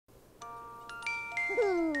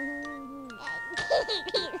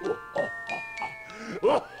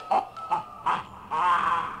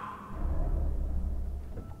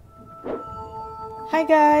Hi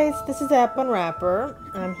guys, this is App Unwrapper.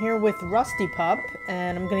 I'm here with Rusty Pup,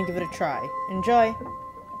 and I'm gonna give it a try. Enjoy!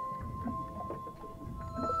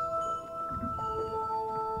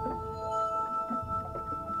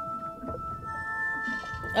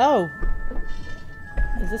 Oh!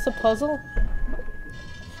 Is this a puzzle?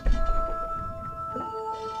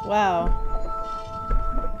 Wow.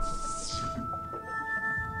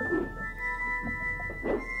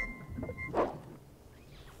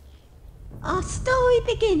 Our story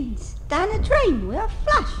begins down a drain we are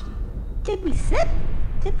flushed. Did we slip?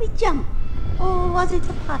 Did we jump? Or was it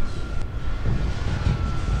a push?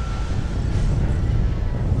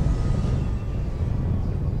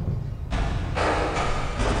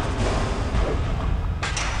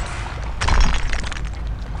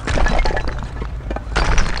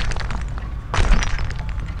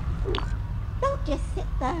 Don't just sit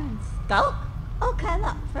there and skulk, or curl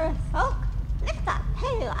up for a sulk. Lift that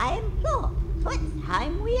tail, I implore, for it's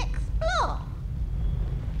time we explore.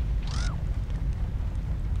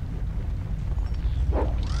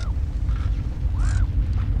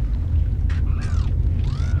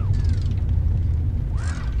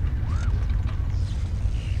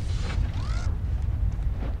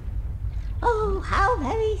 Oh, how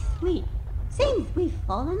very sweet. Seems we've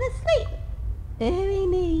fallen asleep. Dearie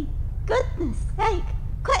me, goodness sake.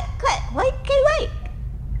 Quick, quick, wakey wake.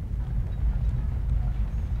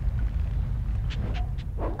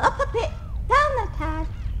 Up a bit, down a tad,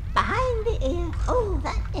 behind the ear. Oh,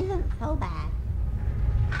 that isn't so bad.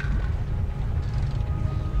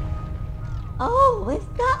 Oh,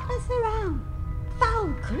 with darkness around,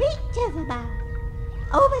 foul creatures about.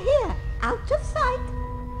 Over here, out of sight,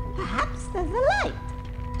 perhaps there's a light.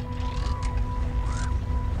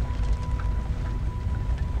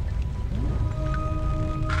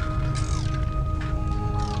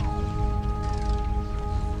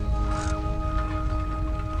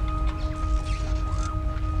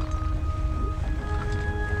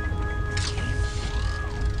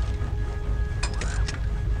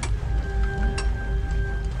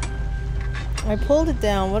 I pulled it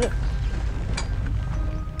down. What?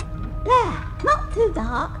 There, not too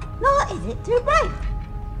dark, nor is it too bright.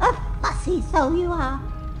 A fussy soul you are.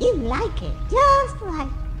 You like it just right.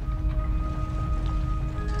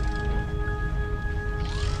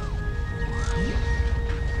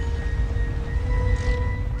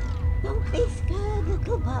 Don't be scared,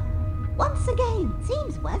 little pup. Once again,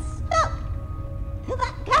 seems we're stuck. To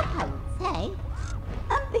that gap, I would say,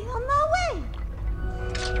 and be on our way.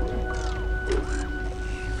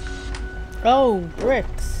 Oh,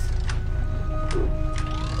 bricks.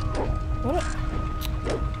 What?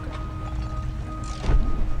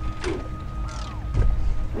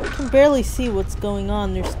 I can barely see what's going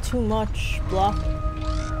on. There's too much block.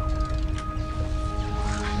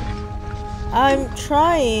 I'm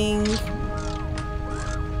trying.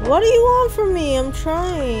 What do you want from me? I'm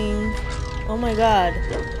trying. Oh my god.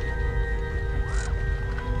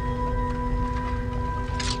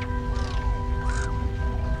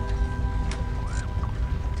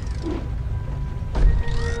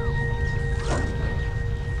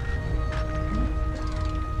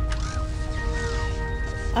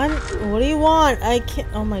 What do you want? I can't.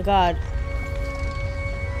 Oh my god.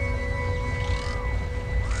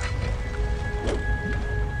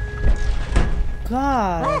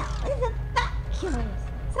 God. Well, isn't that curious?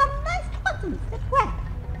 Some nice buttons to press.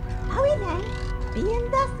 Hurry then, be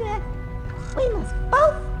industrious. We must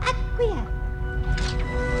both acquiesce.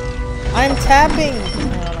 I'm tapping.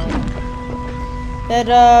 I don't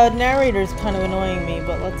know. That narrator's kind of annoying me,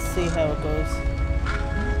 but let's see how it goes.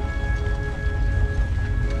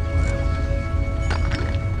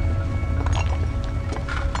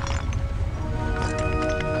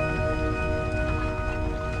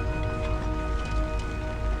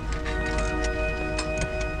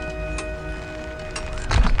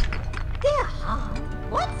 Dear heart,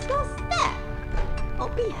 what's your step? Or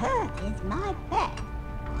be hurt is my bet.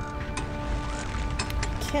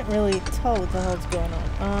 Can't really tell what the hell's going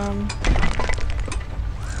on.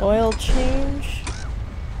 Oil change.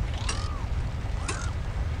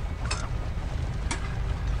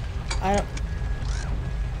 I don't.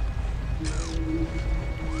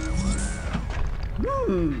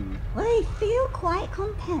 We feel quite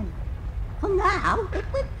content. For now, it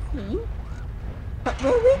would seem. But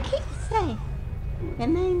will we keep safe?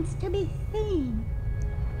 Remains to be seen.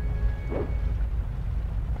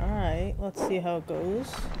 Alright, let's see how it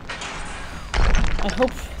goes. I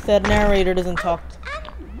hope that narrator doesn't talk. And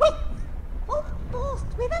wait! For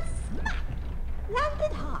with a smack.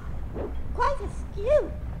 Landed hard. Quite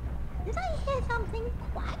askew. Did I hear something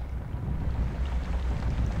quack?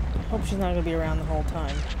 Hope she's not gonna be around the whole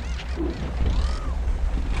time.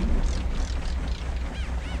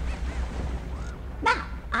 Now,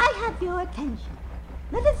 I have your attention.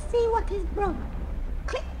 Let us see what is broke.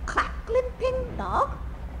 Click, clack, limping dog.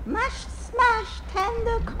 Mash, smash,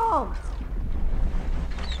 tender cogs.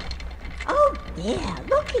 Oh dear,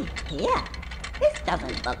 looky here. This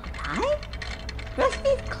doesn't look right.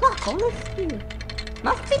 Rusty's clock all askew.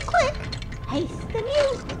 Must be quick. Haste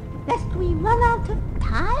anew, lest we run out of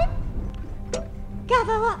time.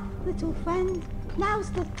 Gather up, little friend.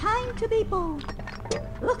 Now's the time to be bold.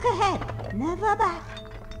 Look ahead, never back.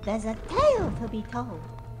 There's a tale to be told.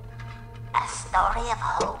 A story of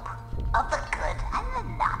hope, of the good and the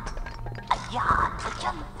not. A yarn which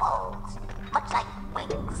unfolds, much like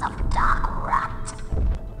wings of dark rot.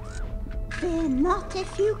 Fear not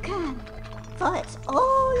if you can, for it's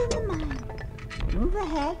all in the mind. Move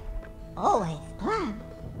ahead, always plan,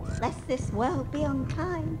 lest this world be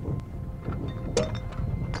unkind.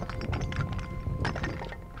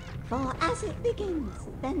 For as it begins,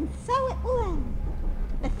 then so it will end.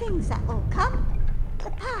 The things that will come,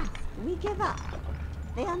 the past we give up.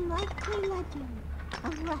 The unlikely legend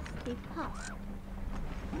of Rusty Pup.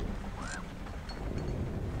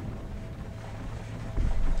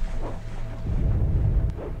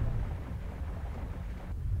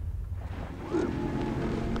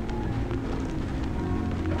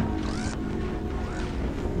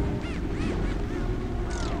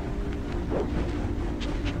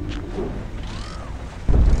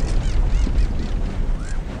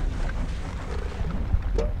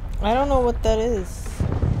 I don't know what that is.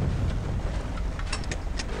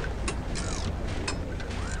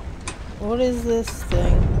 What is this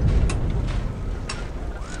thing?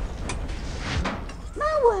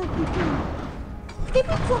 My word begin. Did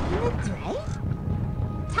we drop in a tray?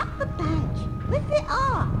 Tap the badge with the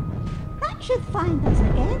R. That should find us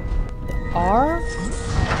again. R?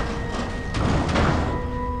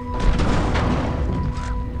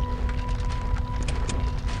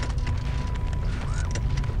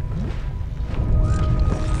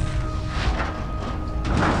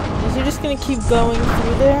 Is he just gonna keep going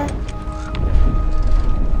through there?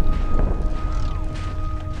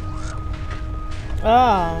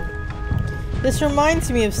 Oh. This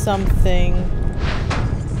reminds me of something.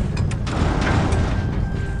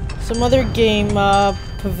 Some other game,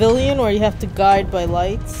 Pavilion, where you have to guide by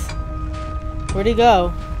lights. Where'd he go?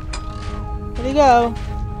 Where'd he go?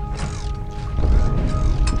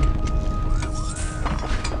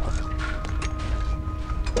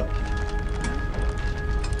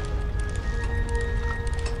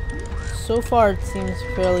 So far it seems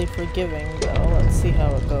fairly forgiving, though. Let's see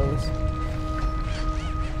how it goes.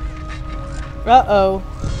 Uh-oh.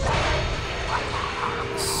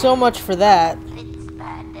 So much for that. It's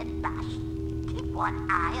burned and bashed. Keep one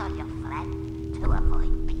eye on your friend to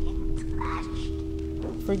avoid being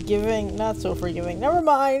trashed. Forgiving? Not so forgiving. Never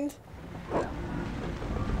mind.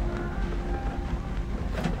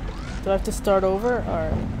 Do I have to start over?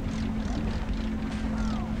 Alright.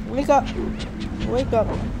 Wake up. Wake up.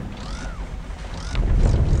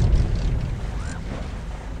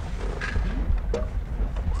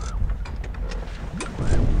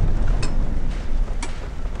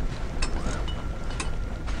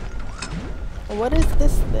 What is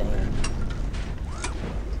this thing?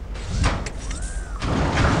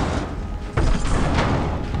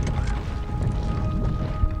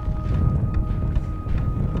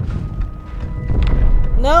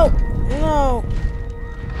 No! No!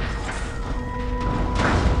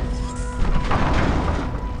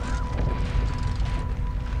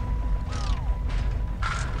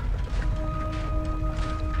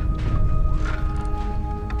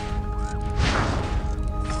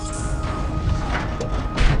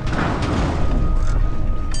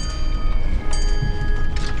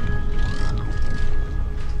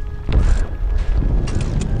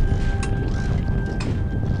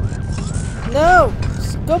 No!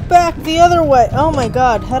 Go back the other way! Oh my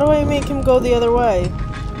god, how do I make him go the other way?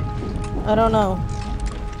 I don't know.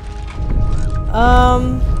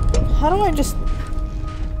 How do I just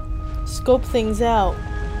scope things out?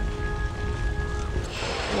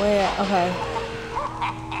 Where? Okay.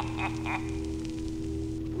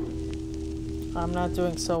 I'm not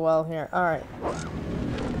doing so well here. Alright.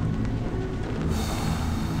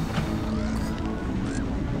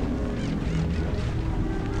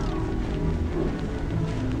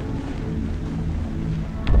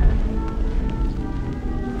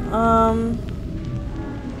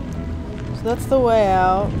 So that's the way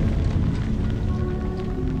out.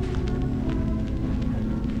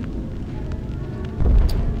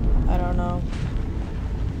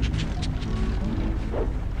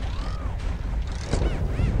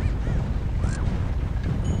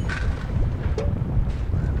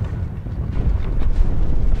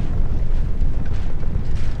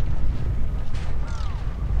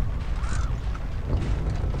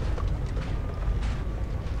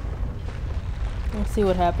 see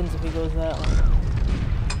what happens if he goes that way.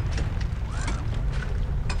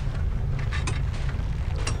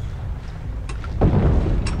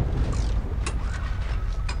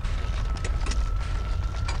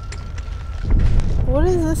 What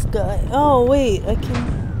is this guy? Oh, wait, I can...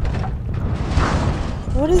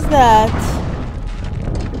 What is that?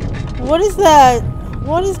 What is that?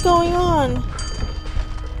 What is going on?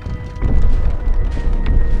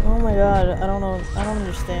 Oh my god, I don't know. I don't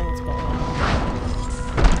understand what's going on.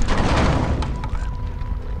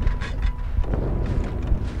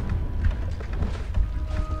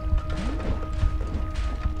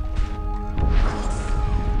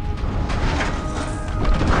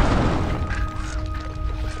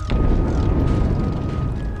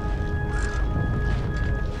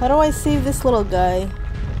 How do I save this little guy?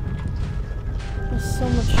 There's so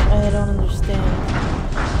much I don't understand.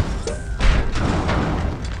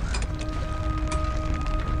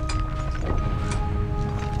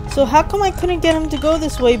 So how come I couldn't get him to go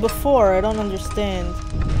this way before? I don't understand.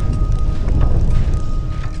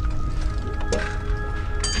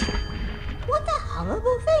 What a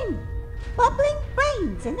horrible thing! Bubbling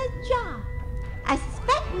brains in a jar. I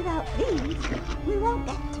suspect without these, we won't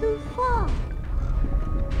get too far.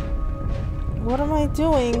 What am I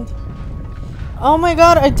doing? Oh my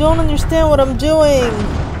god, I don't understand what I'm doing!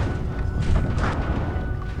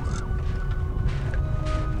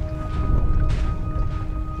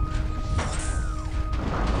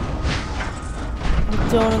 I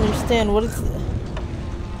don't understand. What is it?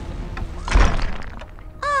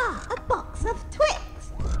 Ah, a box of Twix,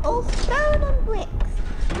 all stone and bricks.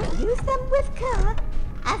 We'll use them with care,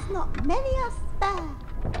 as not many are spare.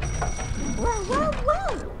 Well,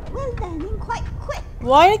 we're learning quite quick.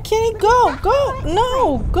 Why can't he go? Go!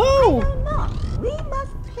 No, go! I know not. We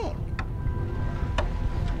must pick.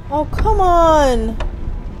 Oh, come on!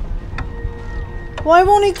 Why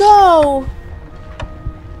won't he go?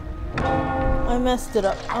 I messed it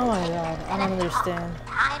up. Oh my god, I don't understand.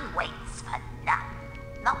 Time waits for none.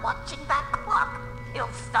 Not watching that clock.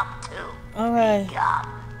 He'll stop too. Okay. Be gone.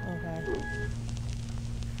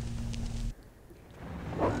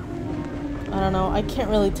 I don't know, I can't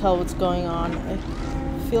really tell what's going on. I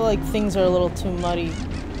feel like things are a little too muddy.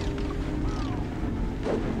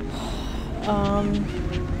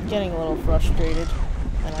 Getting a little frustrated.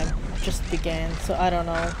 And I just began, so I don't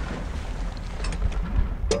know.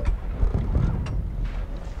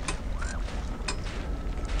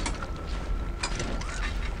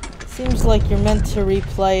 Seems like you're meant to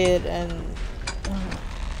replay it and...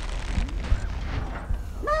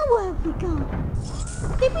 Now where have we gone?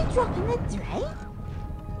 Did we drop in the drain?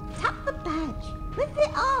 Tap the badge with the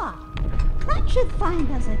R. That should find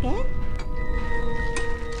us again.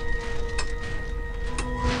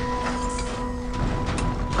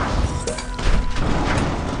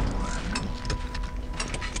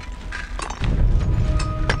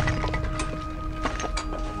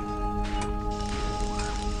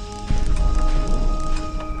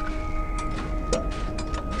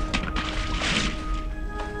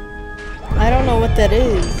 I don't know what that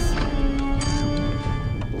is.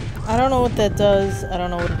 I don't know what that does. I don't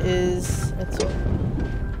know what it is. It's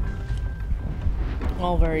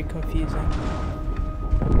all very confusing.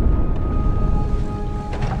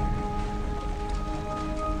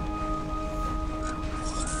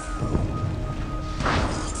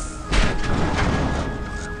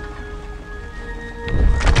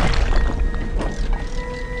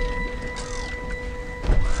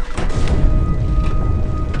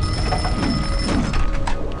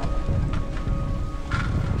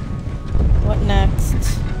 What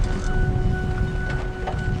next?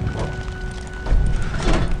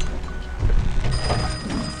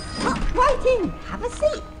 Hop right in. Have a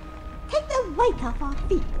seat. Take the weight off our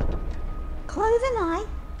feet. Close an eye.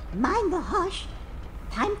 Mind the hush.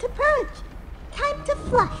 Time to purge. Time to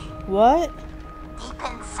flush. What? Deep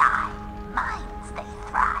inside, minds they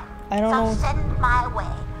thrive. I don't know. So send my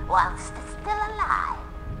way whilst it's still alive.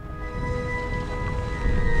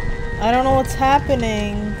 I don't know what's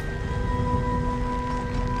happening.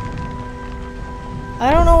 I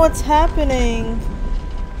don't know what's happening.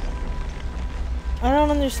 I don't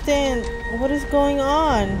understand. What is going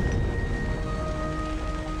on?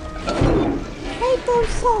 Save those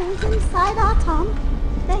souls inside our tongue.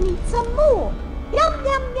 Then eat some more. Yum,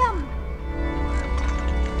 yum, yum.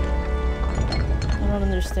 I don't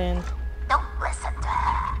understand. Don't listen to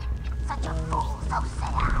her. Such a fool, so say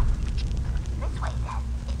I. This way then,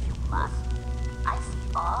 if you must. I see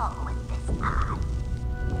all with this eye.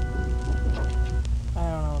 I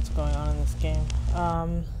don't know what's going on in this game.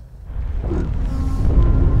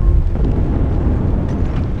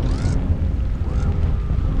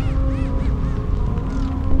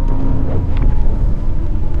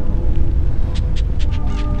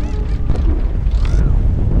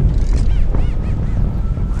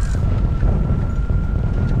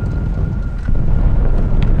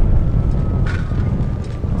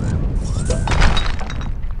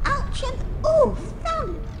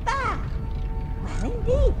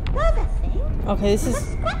 Okay, this The is...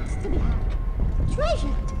 scraps to be had.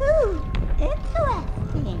 Treasure too.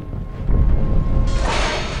 Interesting.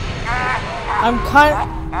 I'm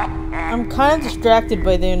kind of distracted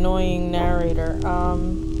by the annoying narrator.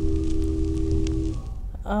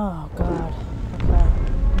 Oh god. Okay.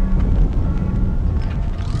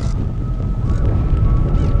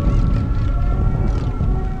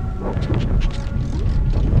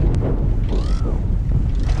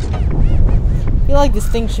 I feel like this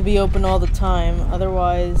thing should be open all the time,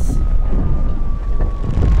 otherwise...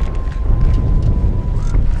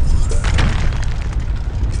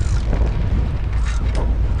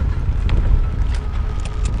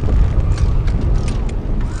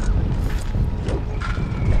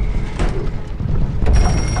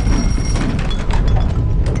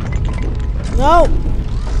 No!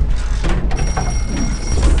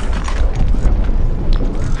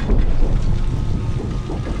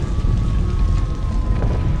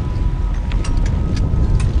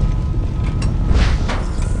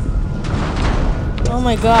 Oh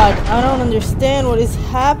my god, I don't understand what is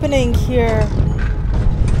happening here.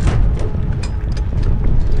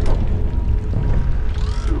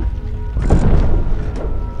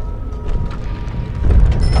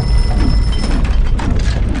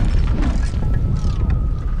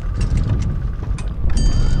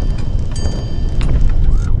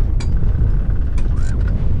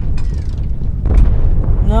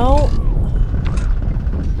 No.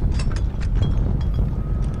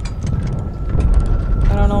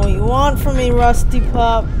 I don't know what you want from me, Rusty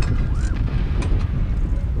Pup.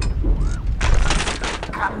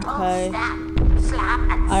 Okay.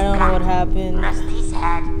 I don't know what happened.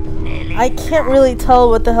 I can't really tell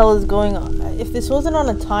what the hell is going on. If this wasn't on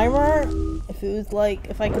a timer, if it was like,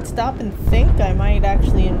 if I could stop and think, I might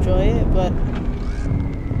actually enjoy it, but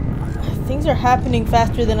things are happening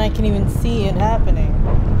faster than I can even see it happening.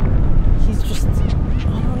 He's just,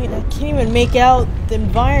 I can't even make out the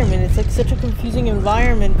environment. It's like such a confusing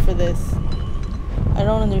environment for this. I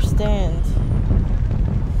don't understand.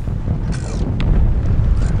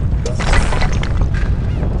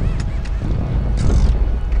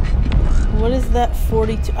 What is that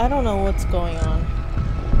 42? I don't know what's going on.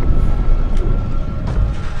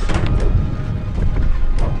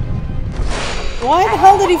 Why the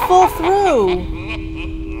hell did he fall through?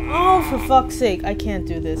 Oh, for fuck's sake. I can't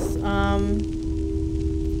do this. I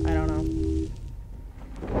don't know.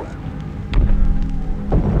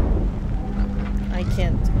 I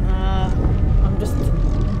can't. I'm just...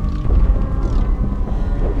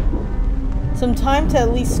 Some time to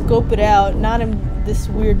at least scope it out, not in this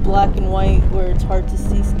weird black and white where it's hard to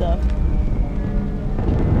see stuff.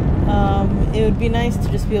 It would be nice to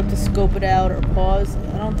just be able to scope it out or pause.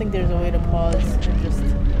 I don't think there's a way to pause and just...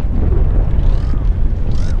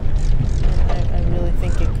 I really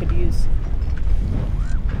think it could use...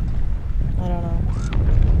 I don't know.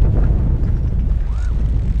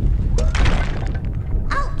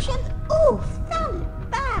 Ouch and oof! Sounded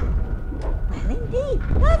bad. Well, indeed,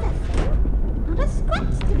 there's a thing. Not a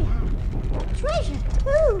scratch to be had. Treasure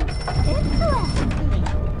too. Interesting.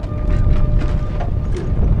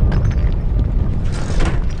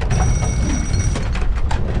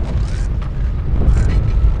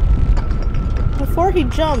 Before he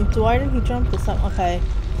jumped, why didn't he jump this time? Okay.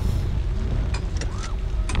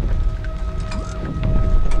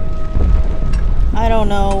 I don't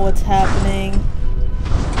know what's happening.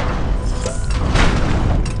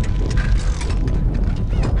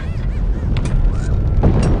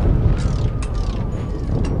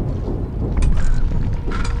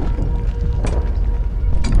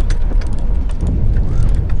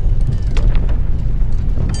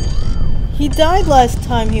 He died last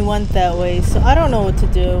time he went that way, so I don't know what to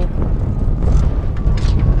do.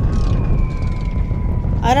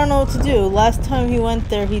 I don't know what to do. Last time he went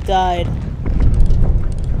there, he died.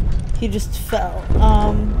 He just fell.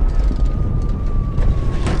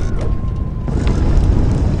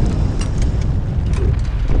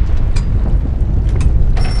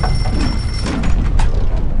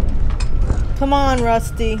 Come on,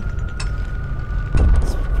 Rusty.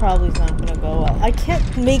 This probably is not gonna go well. I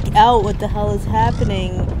can't make out what the hell is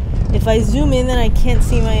happening. If I zoom in, then I can't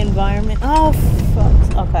see my environment. Oh,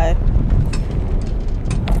 fuck. Okay.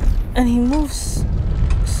 And he moves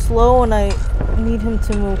slow when I need him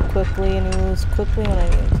to move quickly, and he moves quickly when I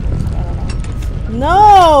need him to move. I don't know.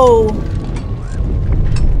 No!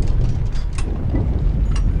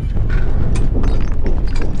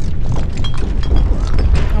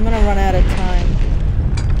 I'm gonna run out of time.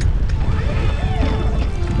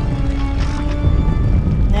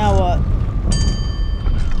 Now what?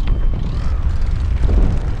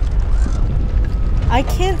 I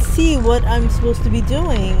can't see what I'm supposed to be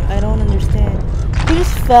doing. I don't understand. He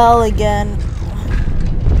just fell again.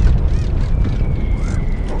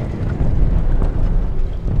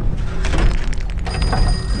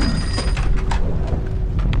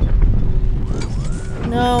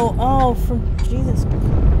 No. Oh, from Jesus.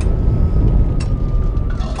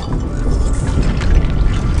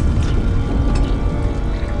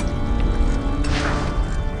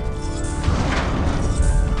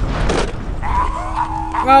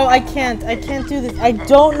 Oh, I can't do this. I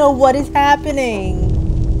don't know what is happening.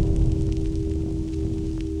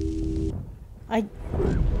 I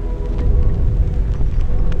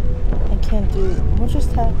can't do it. What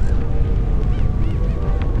just happened?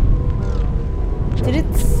 Did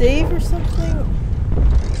it save or something?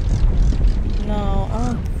 No,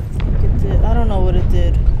 I don't think it did. I don't know what it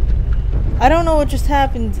did. I don't know what just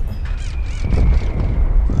happened.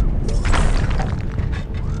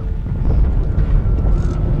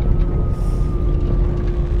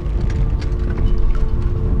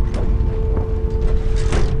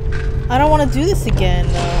 I don't want to do this again,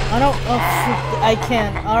 though. I don't. Oh, I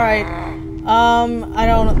can't. All right. I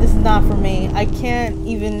don't. This is not for me. I can't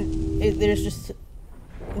even. There's just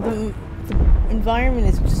the environment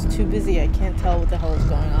is just too busy. I can't tell what the hell is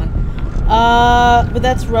going on. But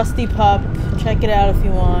that's Rusty Pup. Check it out if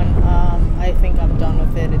you want. I think I'm done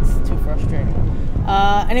with it. It's too frustrating.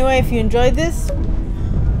 Anyway, if you enjoyed this,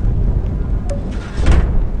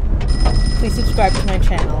 please subscribe to my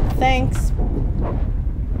channel. Thanks.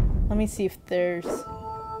 Let me see if there's...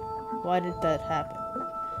 Why did that happen?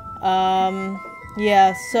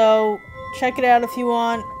 Yeah, so check it out if you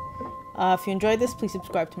want. If you enjoyed this, please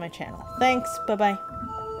subscribe to my channel. Thanks. Bye-bye.